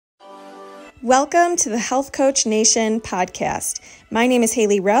Welcome to the Health Coach Nation podcast. My name is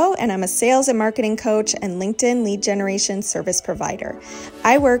Haley Rowe, and I'm a sales and marketing coach and LinkedIn lead generation service provider.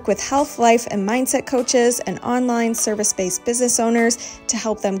 I work with health, life, and mindset coaches and online service-based business owners to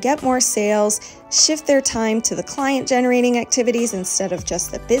help them get more sales, shift their time to the client-generating activities instead of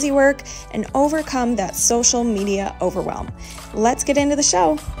just the busy work, and overcome that social media overwhelm. Let's get into the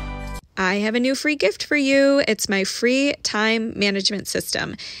show. I have a new free gift for you. It's my free time management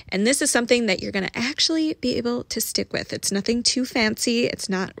system. And this is something that you're going to actually be able to stick with. It's nothing too fancy. It's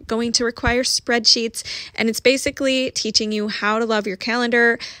not going to require spreadsheets. And it's basically teaching you how to love your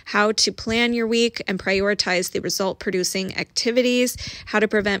calendar, how to plan your week and prioritize the result producing activities, how to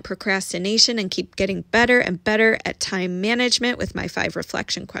prevent procrastination and keep getting better and better at time management with my 5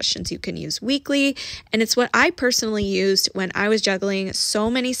 reflection questions you can use weekly. And it's what I personally used when I was juggling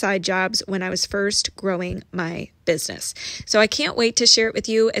so many side jobs when I was first growing my business. So I can't wait to share it with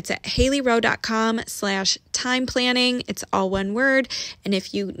you. It's at haleyrowe.com/time planning. It's all one word. And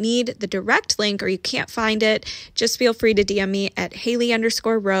if you need the direct link or you can't find it, just feel free to DM me at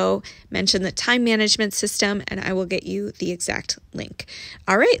Haley_Rowe, mention the time management system, and I will get you the exact link.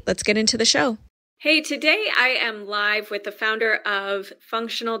 All right, let's get into the show. Hey, today I am live with the founder of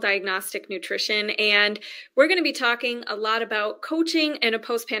Functional Diagnostic Nutrition, and we're going to be talking a lot about coaching in a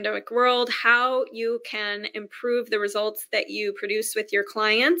post-pandemic world, how you can improve the results that you produce with your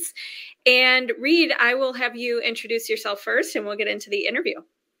clients. And Reed, I will have you introduce yourself first, and we'll get into the interview.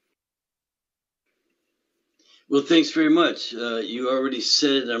 Well, thanks very much. You already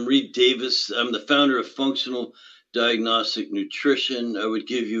said it. I'm Reed Davis. I'm the founder of Functional Diagnostic Nutrition. I would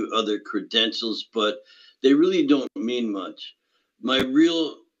give you other credentials, but they really don't mean much. My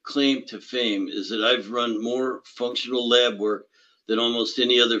real claim to fame is that I've run more functional lab work than almost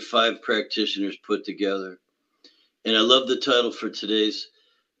any other 5 practitioners put together. And I love the title for today's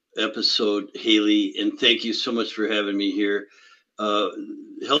episode, Haley, and thank you so much for having me here.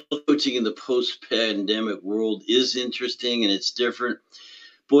 Health coaching in the post-pandemic world is interesting and it's different.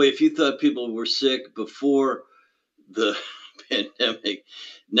 Boy, if you thought people were sick before the pandemic,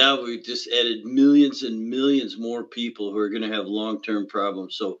 now we've just added millions and millions more people who are going to have long-term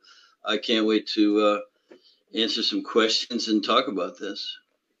problems. So I can't wait to answer some questions and talk about this.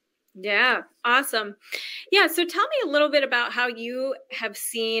 Yeah, awesome. Yeah, so tell me a little bit about how you have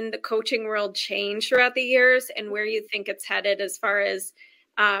seen the coaching world change throughout the years and where you think it's headed as far as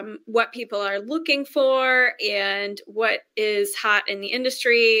what people are looking for and what is hot in the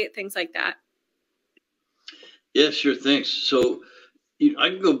industry, things like that. Yeah, sure. Thanks. So I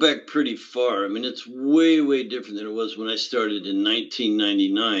can go back pretty far. I mean, it's way, way different than it was when I started in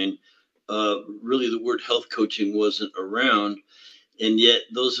 1999. Really, the word health coaching wasn't around. And yet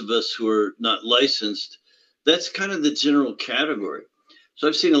those of us who are not licensed, that's kind of the general category. So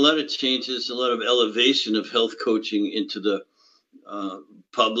I've seen a lot of changes, a lot of elevation of health coaching into the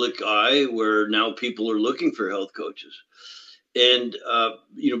public eye, where now people are looking for health coaches. And,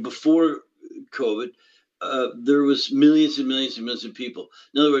 before COVID, there was millions and millions and millions of people.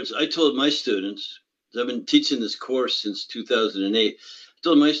 In other words, I told my students, I've been teaching this course since 2008. I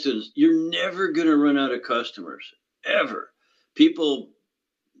told my students, you're never going to run out of customers, ever. People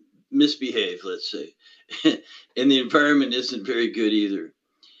misbehave, let's say, and the environment isn't very good either.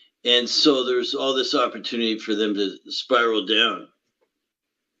 And so there's all this opportunity for them to spiral down.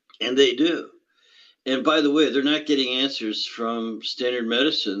 And they do. And by the way, they're not getting answers from standard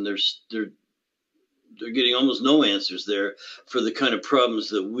medicine. They're getting almost no answers there for the kind of problems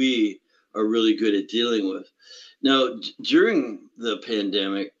that we are really good at dealing with. Now, during the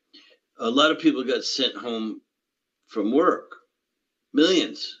pandemic, a lot of people got sent home from work.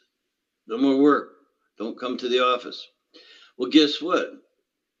 Millions. No more work. Don't come to the office. Well, guess what?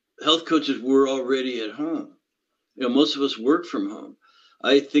 Health coaches were already at home. Most of us work from home.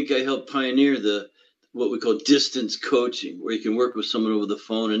 I think I helped pioneer what we call distance coaching, where you can work with someone over the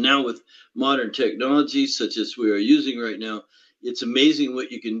phone. And now with modern technology, such as we are using right now, it's amazing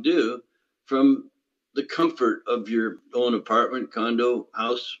what you can do from the comfort of your own apartment, condo,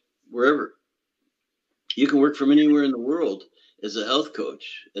 house, wherever. You can work from anywhere in the world as a health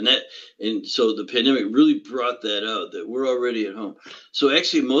coach. And so the pandemic really brought that out, that we're already at home. So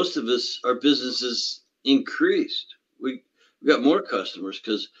actually, most of us, our businesses increased. We got more customers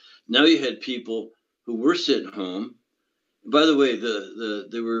because now you had people who were sitting home. By the way,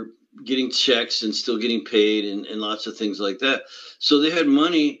 they were getting checks and still getting paid and lots of things like that. So they had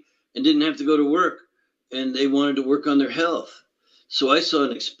money and didn't have to go to work, and they wanted to work on their health. So I saw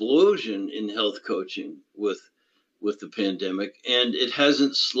an explosion in health coaching with the pandemic, and it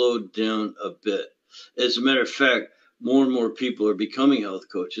hasn't slowed down a bit. As a matter of fact, more and more people are becoming health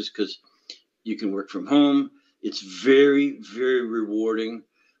coaches because You can work from home. It's very, very rewarding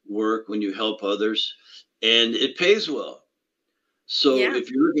work when you help others, and it pays well. So Yeah. if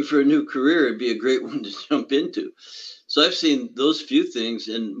you're looking for a new career, it'd be a great one to jump into. So I've seen those few things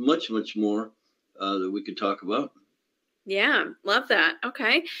and much, much more that we could talk about. Yeah, love that.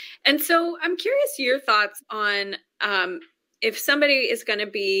 Okay. And so I'm curious your thoughts on if somebody is going to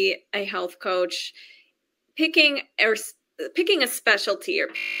be a health coach, picking a specialty or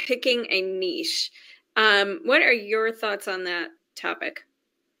picking a niche. What are your thoughts on that topic?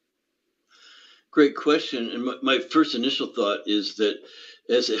 Great question. And my first initial thought is that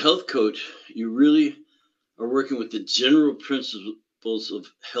as a health coach, you really are working with the general principles of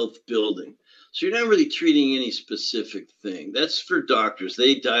health building. So you're not really treating any specific thing. That's for doctors.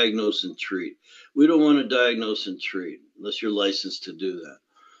 They diagnose and treat. We don't want to diagnose and treat unless you're licensed to do that.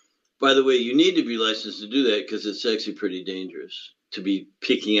 By the way, you need to be licensed to do that because it's actually pretty dangerous to be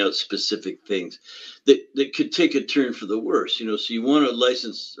picking out specific things that could take a turn for the worse. So you want a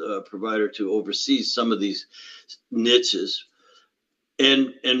licensed provider to oversee some of these niches.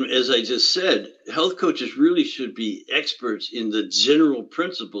 And as I just said, health coaches really should be experts in the general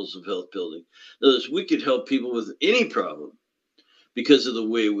principles of health building. In other words, we could help people with any problem because of the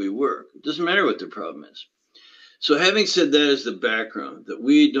way we work. It doesn't matter what their problem is. So having said that as the background, that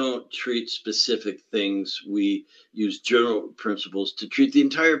we don't treat specific things, we use general principles to treat the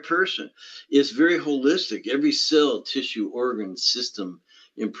entire person. It's very holistic. Every cell, tissue, organ, system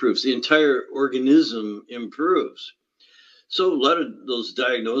improves. The entire organism improves. So a lot of those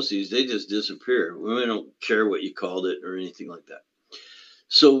diagnoses, they just disappear. We don't care what you called it or anything like that.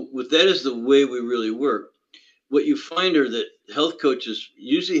 So with that as the way we really work, what you find are that health coaches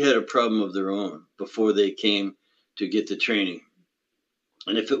usually had a problem of their own before they came to get the training.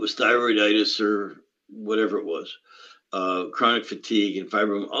 And if it was thyroiditis or whatever it was, chronic fatigue and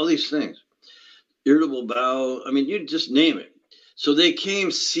fibromyalgia, all these things, irritable bowel, you just name it. So they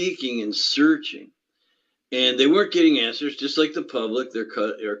came seeking and searching, and they weren't getting answers, just like the public,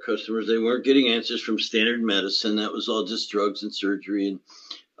 their customers. They weren't getting answers from standard medicine. That was all just drugs and surgery,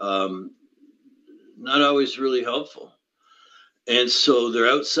 and not always really helpful. And so they're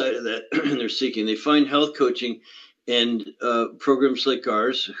outside of that and they're seeking. They find health coaching and programs like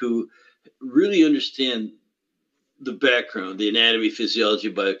ours who really understand the background, the anatomy, physiology,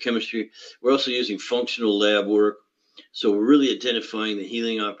 biochemistry. We're also using functional lab work. So we're really identifying the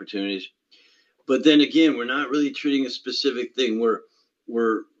healing opportunities. But then again, we're not really treating a specific thing.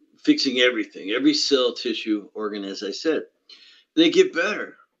 We're fixing everything, every cell, tissue, organ, as I said. They get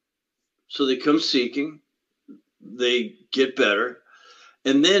better. So they come seeking. They get better.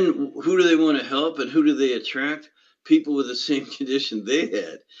 And then who do they want to help and who do they attract? People with the same condition they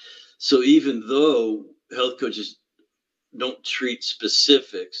had. So even though health coaches don't treat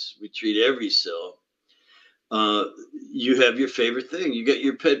specifics, we treat every cell. You have your favorite thing. You got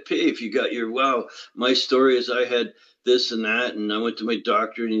your pet peeve. You got your, wow, my story is I had this and that, and I went to my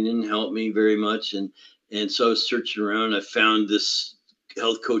doctor and he didn't help me very much. And so I was searching around. I found this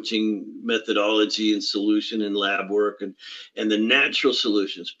health coaching methodology and solution and lab work and the natural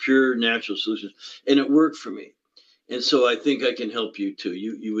solutions, pure natural solutions. And it worked for me. And so I think I can help you too.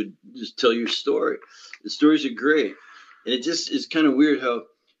 You would just tell your story. The stories are great. And it just is kind of weird how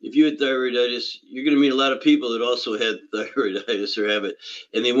if you had thyroiditis, you're going to meet a lot of people that also had thyroiditis or have it,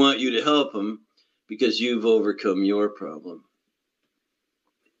 and they want you to help them because you've overcome your problem.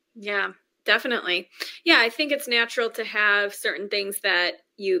 Yeah, definitely. Yeah, I think it's natural to have certain things that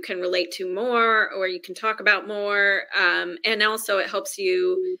you can relate to more or you can talk about more. And also it helps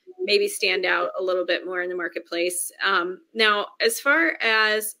you maybe stand out a little bit more in the marketplace. Now, as far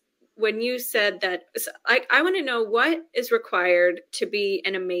as when you said that, I want to know what is required to be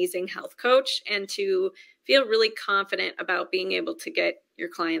an amazing health coach and to feel really confident about being able to get your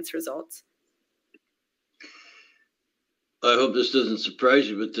clients' results. I hope this doesn't surprise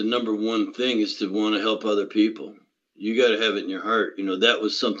you, but the number one thing is to want to help other people. You got to have it in your heart. That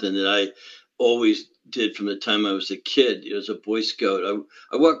was something that I always did from the time I was a kid. As a Boy Scout,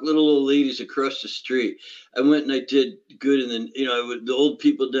 I walked little old ladies across the street. I went and I did good, and then the old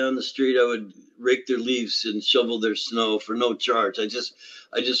people down the street, I would rake their leaves and shovel their snow for no charge. I just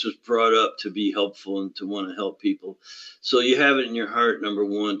was brought up to be helpful and to want to help people. So you have it in your heart, number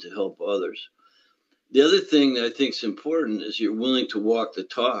one, to help others. The other thing that I think is important is you're willing to walk the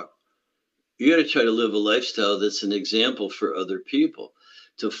talk. You got to try to live a lifestyle that's an example for other people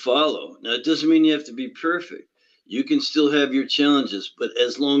to follow. Now, it doesn't mean you have to be perfect. You can still have your challenges, but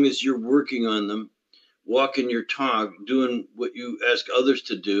as long as you're working on them, walking your talk, doing what you ask others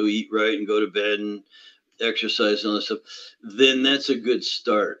to do, eat right and go to bed and exercise and all that stuff, then that's a good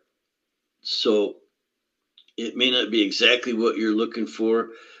start. So it may not be exactly what you're looking for,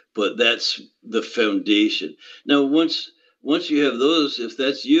 but that's the foundation. Now, once you have those, if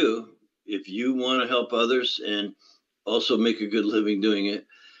that's you, if you want to help others and also make a good living doing it,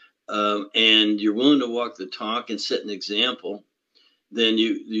 and you're willing to walk the talk and set an example, then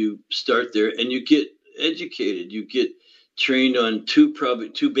you start there and you get educated. You get trained on two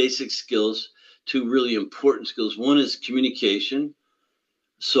basic skills, two really important skills. One is communication.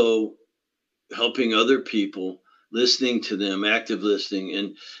 So helping other people, listening to them, active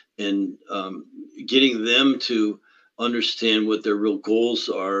listening, and getting them to understand what their real goals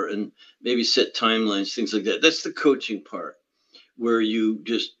are and maybe set timelines, things like that. That's the coaching part, where you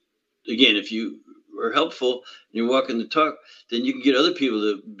just, again, if you are helpful and you're walking the talk, then you can get other people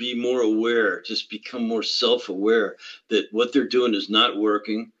to be more aware, just become more self-aware that what they're doing is not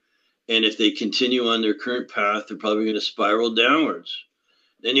working. And if they continue on their current path, they're probably going to spiral downwards.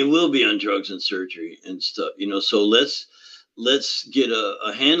 Then you will be on drugs and surgery and stuff, so let's get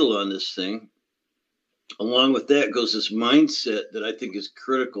a handle on this thing. Along with that goes this mindset that I think is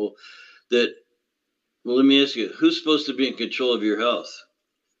critical. That, well, let me ask you, who's supposed to be in control of your health?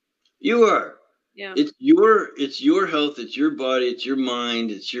 You are. Yeah. It's your health, it's your body, it's your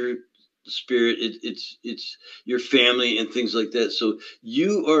mind, it's your spirit, it's your family and things like that. So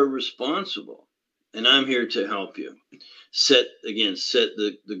you are responsible, and I'm here to help you set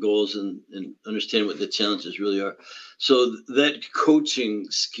the goals and understand what the challenges really are. So that coaching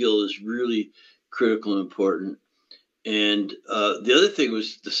skill is really critical and important. And the other thing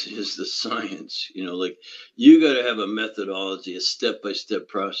is the science. Like, you got to have a methodology, a step-by-step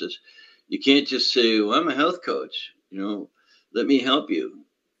process. You can't just say, well, I'm a health coach, let me help you.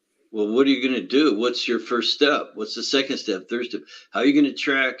 Well, what are you going to do? What's your first step? What's the second step, third step? How are you going to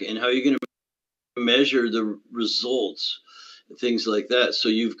track, and how are you going to measure the results and things like that? So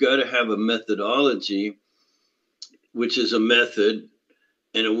you've got to have a methodology, which is a method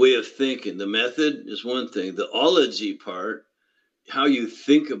and a way of thinking. The method is one thing. The ology part, how you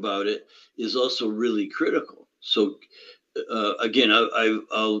think about it, is also really critical. So again,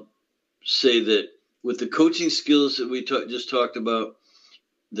 I'll say that with the coaching skills that we just talked about,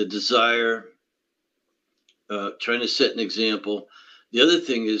 the desire, trying to set an example. The other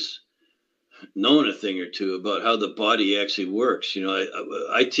thing is knowing a thing or two about how the body actually works.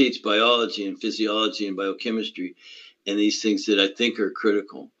 I teach biology and physiology and biochemistry and these things that I think are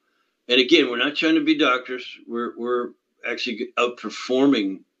critical. And again, we're not trying to be doctors. We're actually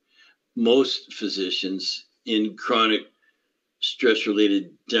outperforming most physicians in chronic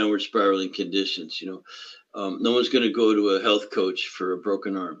stress-related downward spiraling conditions. No one's going to go to a health coach for a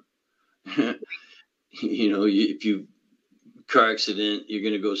broken arm. If you car accident, you're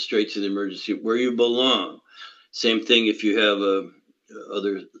going to go straight to the emergency where you belong. Same thing if you have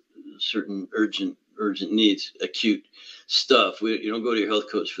other certain urgent needs, acute stuff. You don't go to your health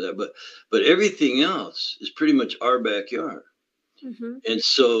coach for that, but everything else is pretty much our backyard. Mm-hmm. And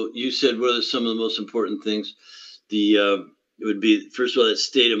so you said, what are some of the most important things? It would be, first of all, that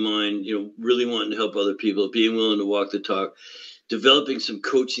state of mind, really wanting to help other people, being willing to walk the talk, developing some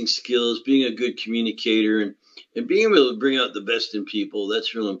coaching skills, being a good communicator, and being able to bring out the best in people.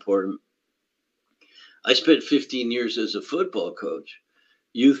 That's real important. I spent 15 years as a football coach,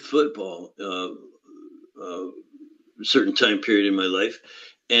 youth football, a certain time period in my life.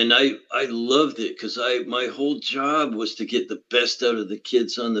 And I loved it because my whole job was to get the best out of the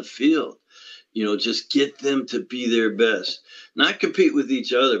kids on the field. Just get them to be their best, not compete with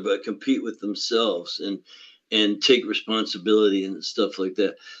each other, but compete with themselves and take responsibility and stuff like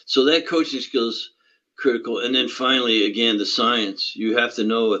that. So that coaching skill is critical. And then finally, again, the science. You have to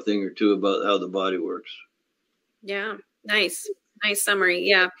know a thing or two about how the body works. Yeah. Nice summary.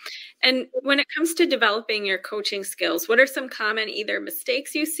 Yeah. And when it comes to developing your coaching skills, what are some common either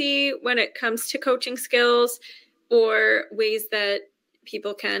mistakes you see when it comes to coaching skills, or ways that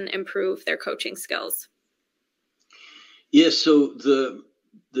people can improve their coaching skills? Yes. So the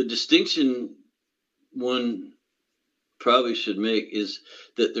distinction one probably should make is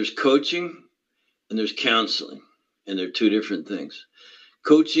that there's coaching and there's counseling, and they're two different things.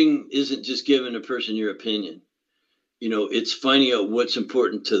 Coaching isn't just giving a person your opinion. It's finding out what's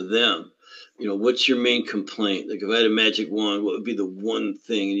important to them. What's your main complaint? Like, if I had a magic wand, what would be the one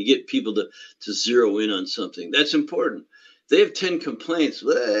thing? And you get people to zero in on something. That's important. They have 10 complaints.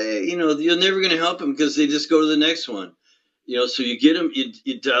 Well, you're never going to help them because they just go to the next one. So you get them,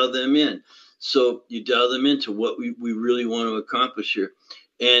 you dial them in. So you dial them into what we really want to accomplish here.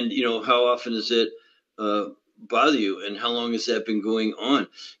 And, how often does it bother you? And how long has that been going on?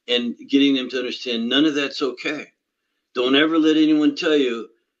 And getting them to understand none of that's okay. Don't ever let anyone tell you,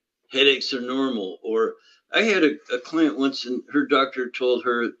 headaches are normal. Or I had a client once, and her doctor told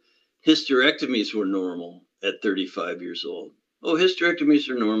her hysterectomies were normal at 35 years old. Oh, hysterectomies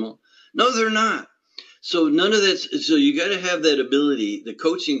are normal. No, they're not. So none of that's, so you got to have that ability. The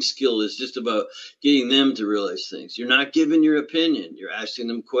coaching skill is just about getting them to realize things. You're not giving your opinion. You're asking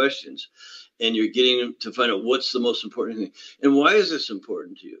them questions, and you're getting them to find out what's the most important thing. And why is this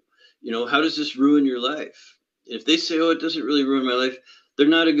important to you? You know, how does this ruin your life? If they say, oh, it doesn't really ruin my life, they're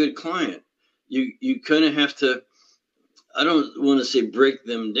not a good client. You kind of have to, I don't want to say break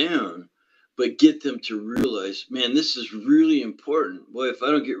them down, but get them to realize, man, this is really important. Boy, if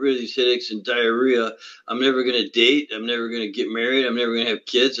I don't get rid of these headaches and diarrhea, I'm never going to date. I'm never going to get married. I'm never going to have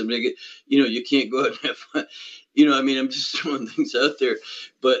kids. I'm going to get, you know, you can't go out and have fun. You know, I mean, I'm just throwing things out there.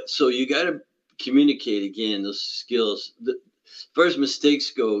 But so you got to communicate again, those skills. As far as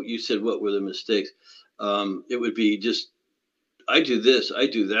mistakes go, you said, what were the mistakes? It would be just, I do this, I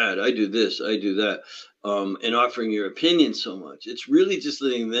do that, I do this, I do that. And offering your opinion so much. It's really just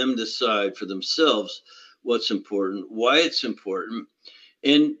letting them decide for themselves what's important, why it's important,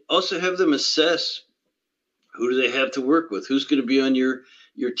 and also have them assess who do they have to work with, who's going to be on your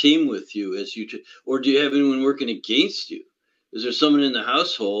team with you as you, or do you have anyone working against you? Is there someone in the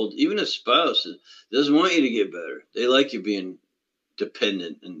household, even a spouse, that doesn't want you to get better? They like you being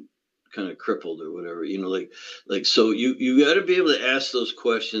dependent and kind of crippled or whatever, you know, like, so you got to be able to ask those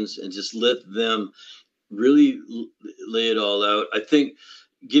questions and just let them really lay it all out. I think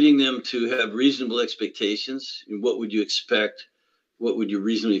getting them to have reasonable expectations. What would you expect? What would you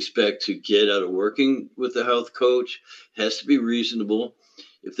reasonably expect to get out of working with a health coach? It has to be reasonable.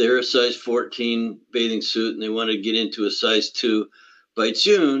 If they're a size 14 bathing suit and they want to get into a size 2 by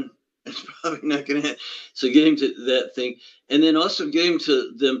June, it's probably not going to happen. So get him to that thing. And then also get him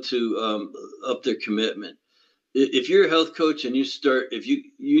to them to up their commitment. If you're a health coach and you start, if you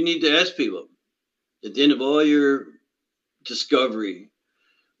need to ask people at the end of all your discovery,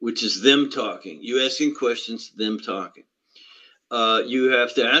 which is them talking, you asking questions, them talking. You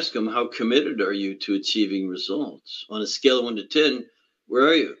have to ask them, how committed are you to achieving results? On a scale of 1 to 10, where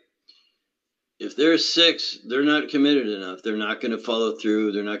are you? If they're a 6, they're not committed enough. They're not going to follow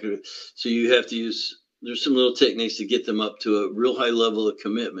through. They're not going to. So you have to use, there's some little techniques to get them up to a real high level of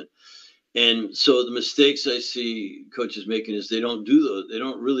commitment. And so the mistakes I see coaches making is they don't do those. They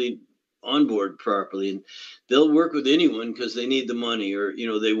don't really onboard properly. And they'll work with anyone because they need the money, or, you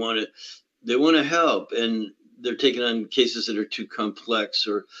know, they want to help. And they're taking on cases that are too complex.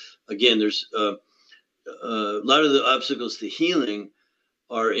 Or again, there's a lot of the obstacles to healing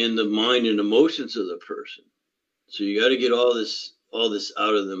are in the mind and emotions of the person. So you got to get all this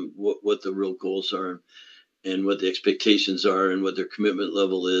out of them, what the real goals are and what the expectations are and what their commitment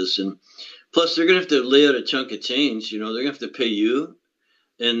level is. And plus they're going to have to lay out a chunk of change. You know, they're going to have to pay you.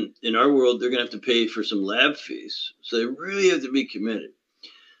 And in our world, they're going to have to pay for some lab fees. So they really have to be committed.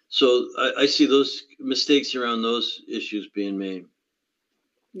 So I see those mistakes around those issues being made.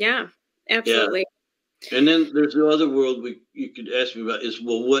 Yeah, absolutely. Yeah. And then there's the other world you could ask me about is,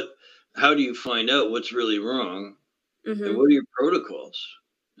 well, how do you find out what's really wrong? Mm-hmm. And what are your protocols?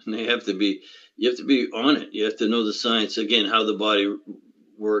 And you have to be on it. You have to know the science, again, how the body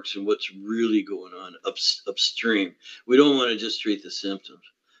works and what's really going on upstream. We don't want to just treat the symptoms.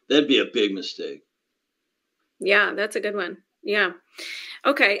 That'd be a big mistake. Yeah, that's a good one. Yeah.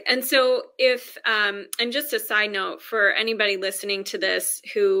 Okay. And so if, and just a side note for anybody listening to this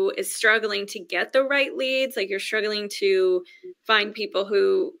who is struggling to get the right leads, like you're struggling to find people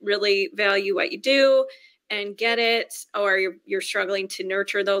who really value what you do and get it, or you're struggling to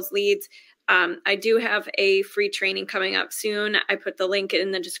nurture those leads. I do have a free training coming up soon. I put the link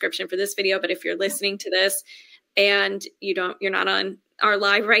in the description for this video, but if you're listening to this and you're not on our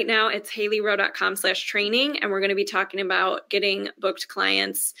live right now, it's haleyrowe.com/training. And we're going to be talking about getting booked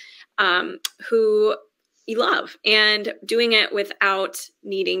clients who you love and doing it without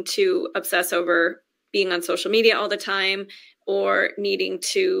needing to obsess over being on social media all the time or needing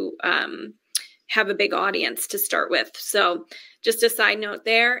to have a big audience to start with. So just a side note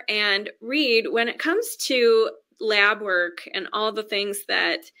there. And Reed, when it comes to lab work and all the things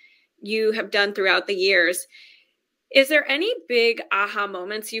that you have done throughout the years, is there any big aha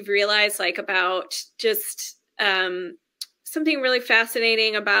moments you've realized, like about just something really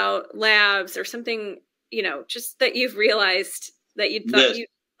fascinating about labs or something, you know, just that you've realized that you thought you'd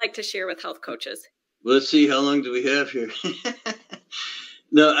like to share with health coaches? Well, let's see, how long do we have here?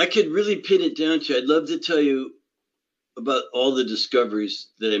 No, I could really pin it down to, I'd love to tell you about all the discoveries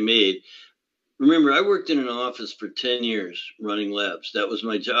that I made. Remember, I worked in an office for 10 years running labs. That was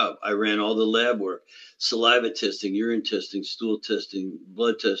my job. I ran all the lab work, saliva testing, urine testing, stool testing,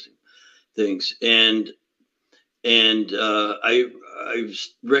 blood testing. things, and I've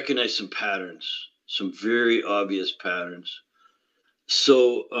recognized some patterns, some very obvious patterns.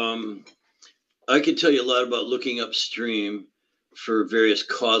 So I can tell you a lot about looking upstream for various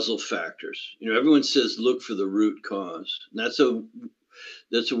causal factors. Everyone says look for the root cause. And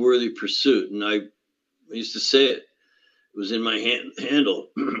that's a worthy pursuit. And I used to say it. It was in my handle.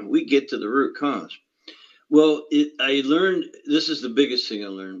 We get to the root cause. Well, I learned, this is the biggest thing I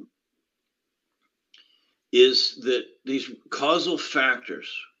learned, is that these causal factors,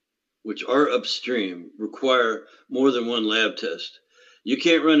 which are upstream, require more than one lab test. You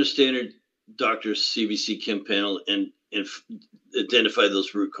can't run a standard doctor's CBC chem panel and identify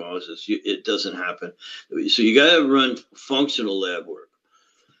those root causes. It doesn't happen. So you got to run functional lab work.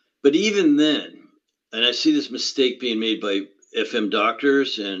 But even then, and I see this mistake being made by FM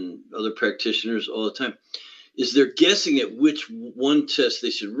doctors and other practitioners all the time, is they're guessing at which one test they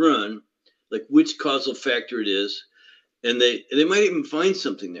should run, like which causal factor it is, and they might even find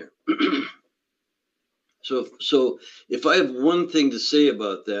something there. So if I have one thing to say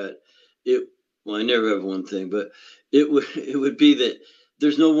about that, I never have one thing, but it would be that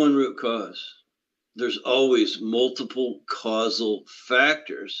there's no one root cause. There's always multiple causal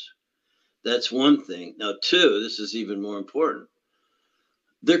factors. That's one thing. Now, two, this is even more important.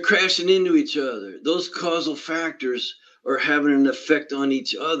 They're crashing into each other. Those causal factors are having an effect on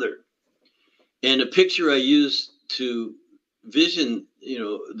each other. And a picture I use to visualize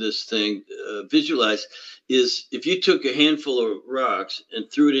is if you took a handful of rocks and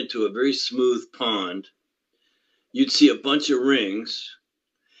threw it into a very smooth pond, you'd see a bunch of rings.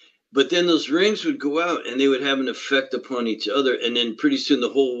 But then those rings would go out and they would have an effect upon each other. And then pretty soon the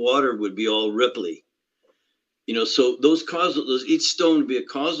whole water would be all ripply. So each stone would be a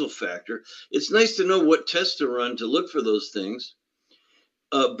causal factor. It's nice to know what tests to run to look for those things.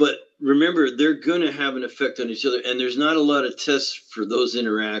 But remember, they're going to have an effect on each other. And there's not a lot of tests for those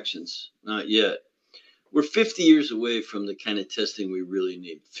interactions. Not yet. We're 50 years away from the kind of testing we really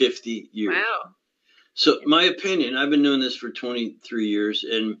need. 50 years. Wow. So my opinion, I've been doing this for 23 years,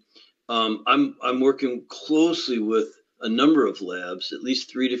 and I'm working closely with a number of labs, at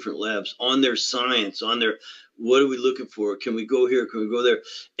least 3 different labs, on their science, on their what are we looking for? Can we go here? Can we go there?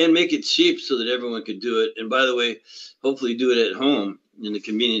 And make it cheap so that everyone could do it. And by the way, hopefully do it at home in the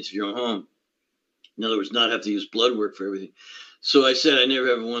convenience of your own home. In other words, not have to use blood work for everything. So I said I never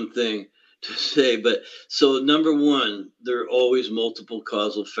have one thing to say, but so number one, there are always multiple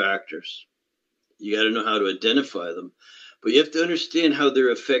causal factors. You got to know how to identify them, but you have to understand how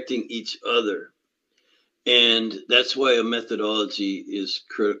they're affecting each other. And that's why a methodology is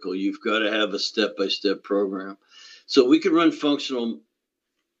critical. You've got to have a step-by-step program. So we can run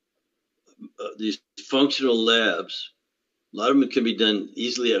these functional labs. A lot of them can be done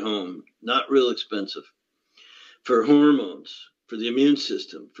easily at home, not real expensive. For hormones, for the immune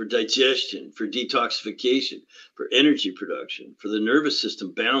system, for digestion, for detoxification, for energy production, for the nervous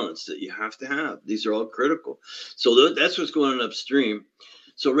system balance that you have to have. These are all critical. So that's what's going on upstream.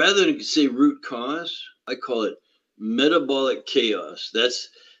 So rather than say root cause, I call it metabolic chaos. That's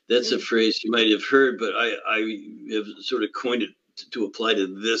a phrase you might have heard, but I have sort of coined it to apply to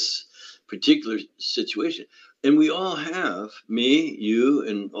this particular situation. And we all have, me, you,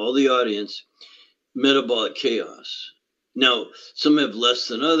 and all the audience, metabolic chaos. Now, some have less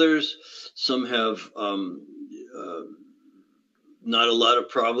than others. Some have not a lot of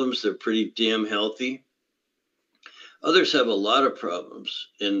problems. They're pretty damn healthy. Others have a lot of problems,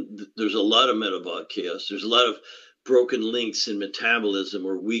 and there's a lot of metabolic chaos. There's a lot of broken links in metabolism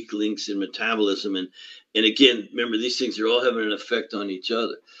or weak links in metabolism. And again, remember, these things are all having an effect on each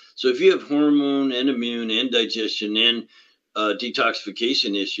other. So if you have hormone and immune and digestion and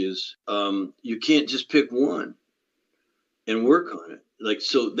detoxification issues, you can't just pick one and work on it.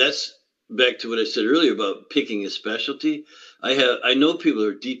 So that's back to what I said earlier about picking a specialty. I know people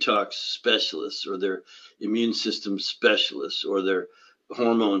are detox specialists, or they're immune system specialists, or they're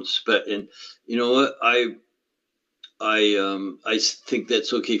hormone and you know what? I think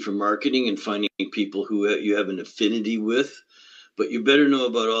that's okay for marketing and finding people who you have an affinity with, but you better know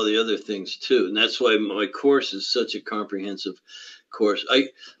about all the other things too. And that's why my course is such a comprehensive course.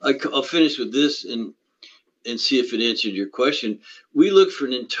 I'll finish with this and see if it answered your question. We look for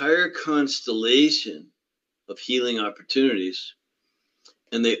an entire constellation of healing opportunities,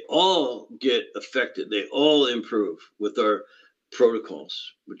 and they all get affected. They all improve with our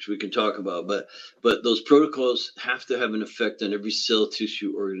protocols, which we can talk about. But those protocols have to have an effect on every cell,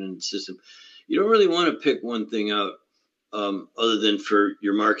 tissue, organ, and system. You don't really want to pick one thing out other than for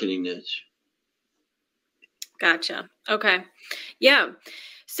your marketing niche. Gotcha. Okay. Yeah.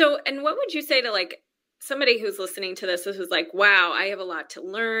 So, and what would you say to like somebody who's listening to this is like, wow, I have a lot to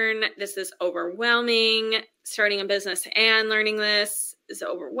learn. This is overwhelming. Starting a business and learning this is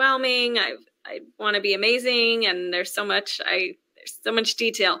overwhelming. I want to be amazing. And there's so much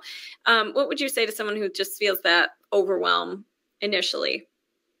detail. What would you say to someone who just feels that overwhelm initially?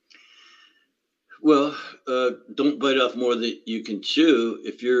 Well, don't bite off more than you can chew.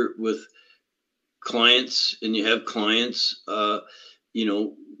 If you're with clients and you have clients,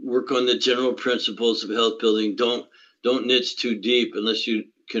 work on the general principles of health building. Don't niche too deep unless you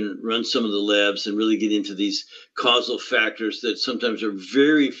can run some of the labs and really get into these causal factors that sometimes are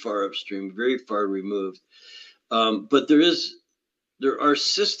very far upstream, very far removed. But there are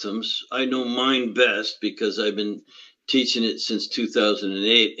systems. I know mine best because I've been teaching it since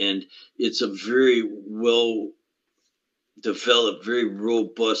 2008, and it's a very well developed, very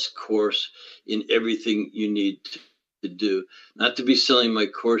robust course in everything you need to do. Not to be selling my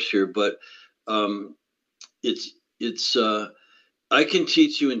course here, but I can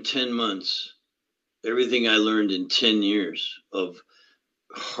teach you in 10 months everything I learned in 10 years of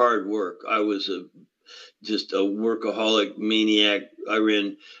hard work. I was just a workaholic maniac. I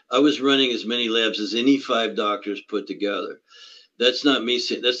was running as many labs as any 5 doctors put together. That's not me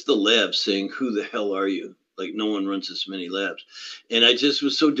saying, that's the lab saying, who the hell are you? Like, no one runs this many labs. And I just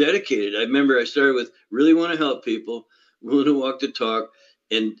was so dedicated. I remember I started with really want to help people, willing to walk the talk,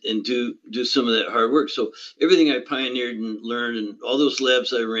 and do some of that hard work. So everything I pioneered and learned, and all those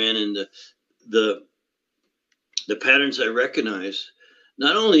labs I ran, and the patterns I recognized,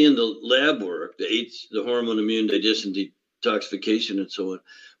 not only in the lab work, the hormone, immune, digestion, detoxification, and so on,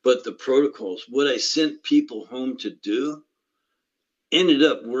 but the protocols, what I sent people home to do, ended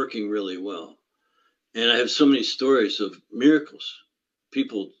up working really well. And I have so many stories of miracles.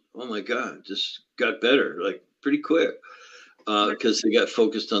 People, oh my God, just got better, like pretty quick, because they got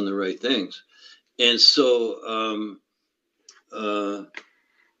focused on the right things. And so,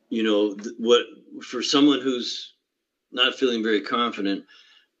 what for someone who's not feeling very confident,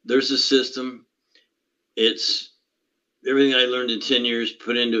 there's a system. It's everything I learned in 10 years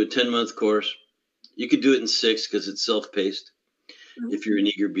put into a 10-month course. You could do it in 6 because it's self-paced if you're an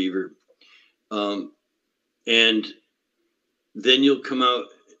eager beaver. And then you'll come out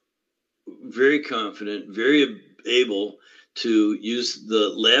very confident, very able to use the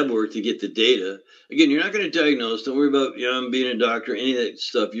lab work to get the data. Again, you're not going to diagnose. Don't worry about being a doctor, any of that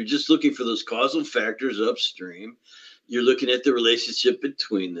stuff. You're just looking for those causal factors upstream. You're looking at the relationship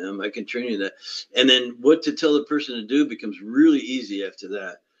between them. I can train you that. And then what to tell the person to do becomes really easy after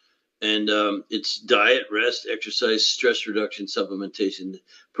that. And it's diet, rest, exercise, stress reduction, supplementation. The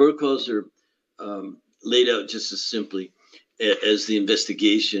protocols are laid out just as simply as the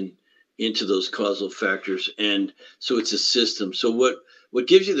investigation into those causal factors. And so it's a system. So what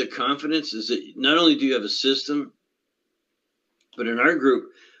gives you the confidence is that not only do you have a system, but in our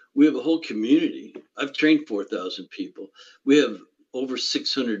group, we have a whole community. I've trained 4,000 people. We have over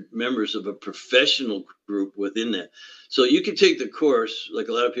 600 members of a professional group within that. So you can take the course, like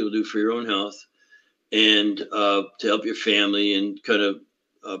a lot of people do, for your own health and to help your family and kind of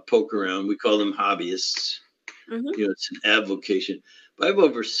poke around. We call them hobbyists. It's an avocation. But I have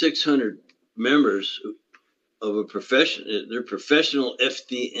over 600 members of a profession. They're professional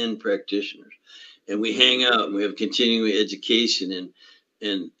FDN practitioners, and we hang out and we have continuing education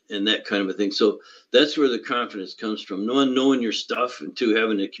and that kind of a thing. So that's where the confidence comes from. One, knowing your stuff, and 2,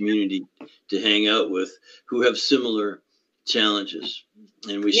 having a community to hang out with who have similar challenges,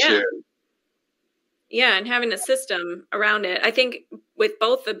 and we share. Yeah, and having a system around it. I think with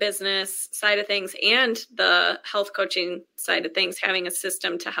both the business side of things and the health coaching side of things, having a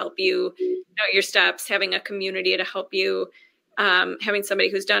system to help you know your steps, having a community to help you, having somebody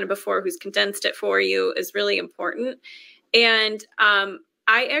who's done it before, who's condensed it for you is really important. And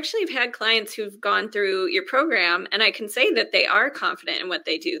I actually have had clients who've gone through your program, and I can say that they are confident in what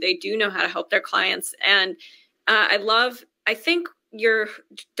they do. They do know how to help their clients. And I think your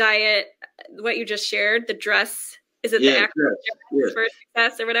diet, what you just shared, the dress, is it the active for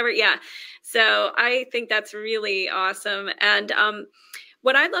success or whatever? Yeah. So I think that's really awesome. And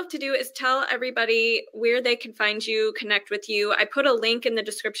what I'd love to do is tell everybody where they can find you, connect with you. I put a link in the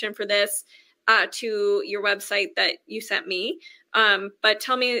description for this to your website that you sent me. But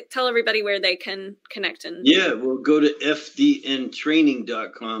tell everybody where they can connect. And we'll go to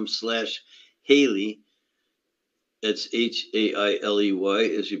fdntraining.com/Haley. That's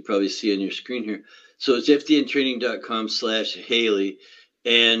HAILEY, as you probably see on your screen here. So it's fdntraining.com/Haley,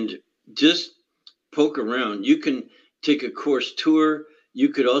 and just poke around. You can take a course tour. You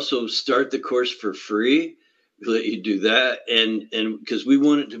could also start the course for free. let you do that. And because we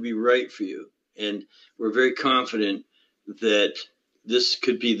want it to be right for you. And we're very confident that this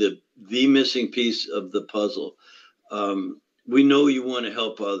could be the missing piece of the puzzle. We know you want to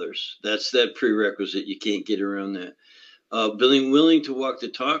help others. That's that prerequisite. You can't get around that. Being willing to walk the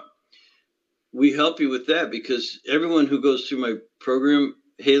talk, we help you with that, because everyone who goes through my program,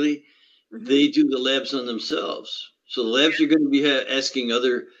 Haley, they do the labs on themselves. So the labs you're going to be asking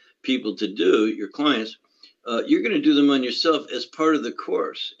other people to do, your clients, you're going to do them on yourself as part of the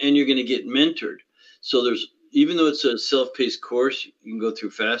course, and you're going to get mentored. So even though it's a self-paced course, you can go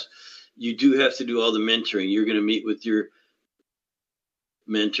through fast, you do have to do all the mentoring. You're going to meet with your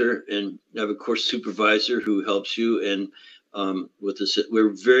mentor and have a course supervisor who helps you. And with this, we're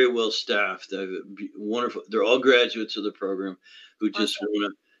very well staffed. Wonderful. They're all graduates of the program who just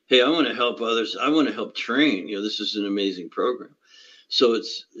want to, hey, I want to help others. I want to help train. This is an amazing program. So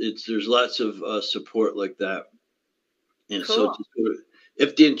there's lots of support like that. And cool. So just go to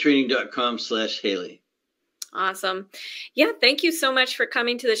fdntraining.com/Haley. Awesome. Yeah. Thank you so much for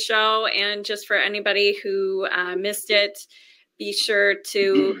coming to the show. And just for anybody who missed it, be sure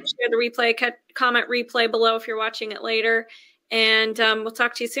to share the replay, comment replay below if you're watching it later. And we'll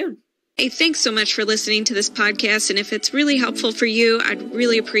talk to you soon. Hey, thanks so much for listening to this podcast. And if it's really helpful for you, I'd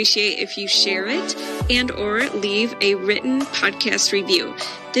really appreciate if you share it and or leave a written podcast review.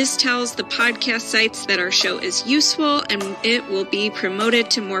 This tells the podcast sites that our show is useful, and it will be promoted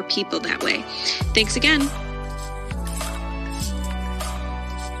to more people that way. Thanks again.